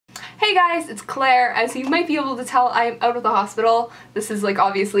Hey guys, it's Claire. As you might be able to tell, I am out of the hospital. This is like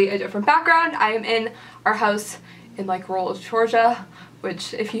obviously a different background. I am in our house in like rural Georgia,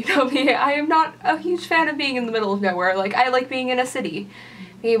 which if you know me, I am not a huge fan of being in the middle of nowhere. Like I like being in a city,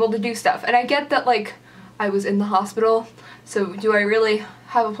 being able to do stuff. And I get that like I was in the hospital, so do I really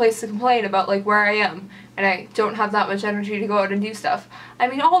have a place to complain about like where I am? And I don't have that much energy to go out and do stuff. I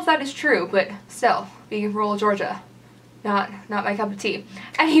mean, all of that is true, but still, being in rural Georgia, not my cup of tea.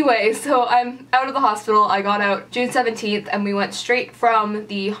 Anyway, so I'm out of the hospital. I got out June 17th and we went straight from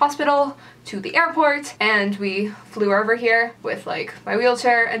the hospital to the airport and we flew over here with like my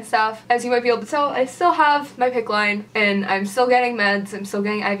wheelchair and stuff. As you might be able to tell, I still have my PICC line and I'm still getting meds. I'm still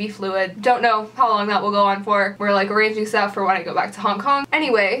getting IV fluid. Don't know how long that will go on for. We're like arranging stuff for when I go back to Hong Kong.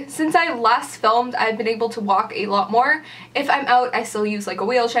 Anyway, since I last filmed, I've been able to walk a lot more. If I'm out, I still use like a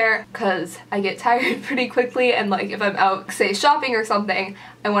wheelchair because I get tired pretty quickly, and like if I'm out, say shopping or something,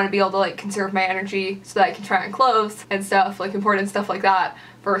 I want to be able to like conserve my energy so that I can try on clothes and stuff, like important stuff like that,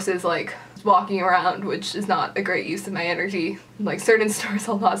 versus like walking around, which is not a great use of my energy. Like certain stores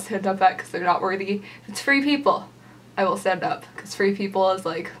I'll not stand up at because they're not worthy. If it's free people, I will stand up because free people is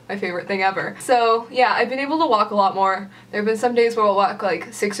like my favorite thing ever. So yeah, I've been able to walk a lot more. There have been some days where I'll walk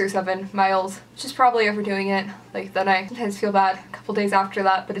like 6 or 7 miles, which is probably overdoing it. Like then I sometimes feel bad a couple days after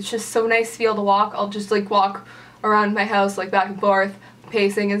that, but it's just so nice to be able to walk. I'll just like walk around my house like back and forth,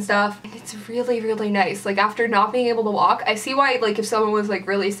 pacing and stuff, and it's really nice. Like after not being able to walk, I see why like if someone was like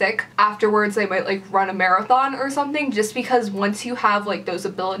really sick afterwards they might like run a marathon or something, just because once you have like those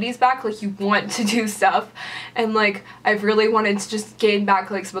abilities back, like you want to do stuff. And like I've really wanted to just gain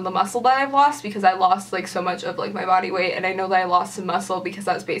back like some of the muscle that I've lost, because I lost like so much of like my body weight, and I know that I lost some muscle because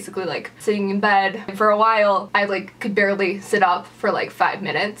I was basically like sitting in bed. And for a while I like could barely sit up for like 5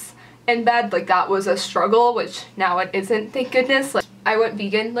 minutes in bed. Like that was a struggle, which now it isn't, thank goodness. Like I went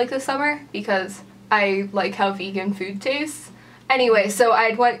vegan like this summer because I like how vegan food tastes. Anyway, so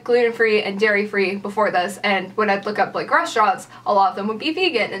I'd went gluten-free and dairy-free before this, and when I'd look up like restaurants, a lot of them would be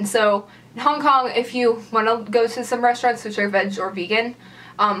vegan. And so in Hong Kong, if you want to go to some restaurants which are veg or vegan,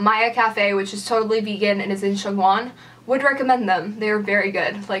 Maya Cafe, which is totally vegan and is in Shangwan, would recommend them. They're very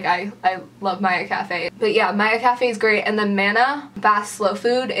good. Like I love Maya Cafe. But yeah, Maya Cafe is great. And then Mana Fast Slow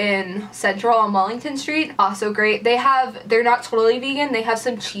Food in Central on Wellington Street, also great. They're not totally vegan. They have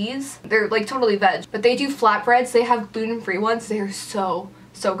some cheese. They're like totally veg, but they do flatbreads. They have gluten-free ones. They're so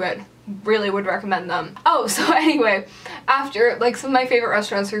good. Really would recommend them. Oh, so anyway, after like some of my favorite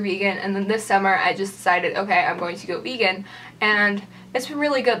restaurants were vegan, and then this summer I just decided, okay, I'm going to go vegan, and it's been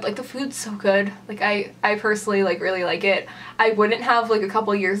really good. Like the food's so good. Like I personally like really like it. I wouldn't have like a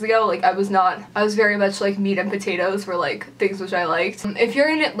couple years ago. Like I was very much like meat and potatoes were like things which I liked. If you're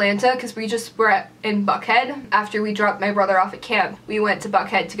in Atlanta, because we just were in Buckhead after we dropped my brother off at camp, we went to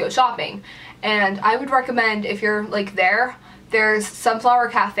Buckhead to go shopping, and I would recommend, if you're like there's Sunflower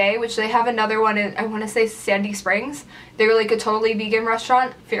Cafe, which they have another one in, I want to say, Sandy Springs. They're like a totally vegan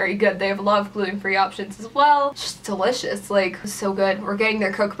restaurant. Very good. They have a lot of gluten-free options as well. Just delicious. Like, so good. We're getting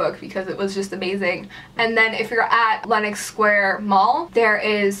their cookbook because it was just amazing. And then if you're at Lenox Square Mall, there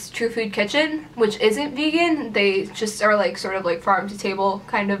is True Food Kitchen, which isn't vegan. They just are like sort of like farm to table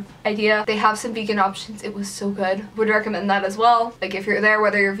kind of idea. They have some vegan options. It was so good. Would recommend that as well. Like if you're there,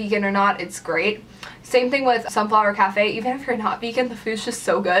 whether you're vegan or not, it's great. Same thing with Sunflower Cafe. Even if you're not vegan, the food's just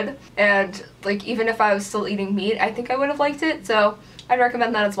so good. And like even if I was still eating meat, I think I would have liked it. So I'd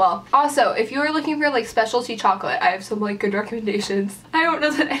recommend that as well. Also, if you are looking for like specialty chocolate, I have some like good recommendations. I don't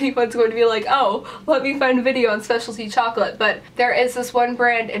know that anyone's going to be like, oh, let me find a video on specialty chocolate, but there is this one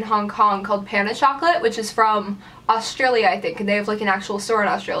brand in Hong Kong called Pana Chocolate, which is from Australia, I think, and they have like an actual store in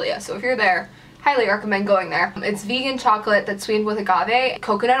Australia. So if you're there, highly recommend going there. It's vegan chocolate that's sweetened with agave,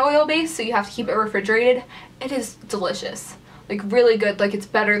 coconut oil based, so you have to keep it refrigerated. It is delicious. Like really good. Like it's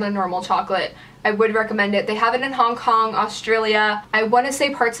better than normal chocolate. I would recommend it. They have it in Hong Kong, Australia. I want to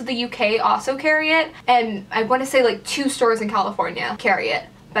say parts of the UK also carry it, and I want to say like 2 stores in California carry it,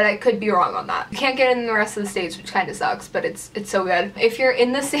 but I could be wrong on that. You can't get it in the rest of the states, which kind of sucks, but it's so good. If you're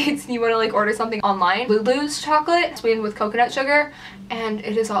in the States and you want to like order something online, LuLu's chocolate sweetened with coconut sugar, and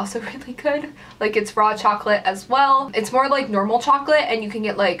it is also really good. Like it's raw chocolate as well. It's more like normal chocolate, and you can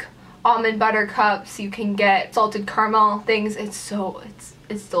get like almond butter cups, you can get salted caramel things. It's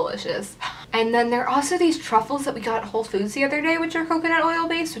delicious. And then there are also these truffles that we got at Whole Foods the other day, which are coconut oil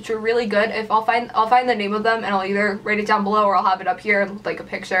based, which are really good. If I'll find the name of them and I'll either write it down below or I'll have it up here in like a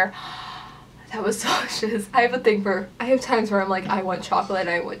picture. That was delicious. I have times where I'm like, I want chocolate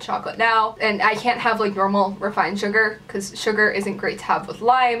now, and I can't have like normal refined sugar because sugar isn't great to have with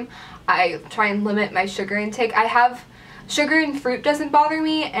Lyme. I try and limit my sugar intake. I have Sugar and fruit doesn't bother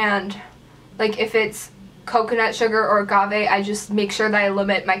me, and like if it's coconut sugar or agave, I just make sure that I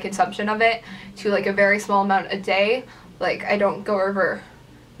limit my consumption of it to like a very small amount a day. Like I don't go over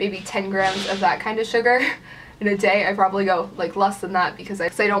maybe 10 grams of that kind of sugar in a day. I probably go like less than that because I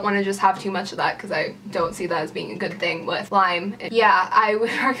don't want to just have too much of that, because I don't see that as being a good thing with Lyme. Yeah, I would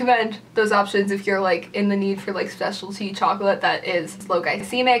recommend those options if you're like in the need for like specialty chocolate that is low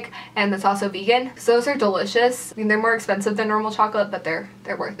glycemic and that's also vegan. So those are delicious. I mean, they're more expensive than normal chocolate, but they're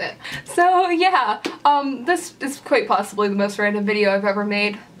worth it. So yeah, this is quite possibly the most random video I've ever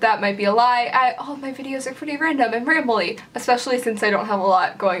made. That might be a lie. All of my videos are pretty random and rambly, especially since I don't have a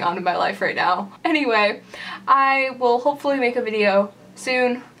lot going on in my life right now. Anyway, I will hopefully make a video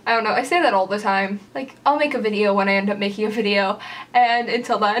soon. I don't know, I say that all the time. Like, I'll make a video when I end up making a video, and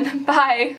until then, bye!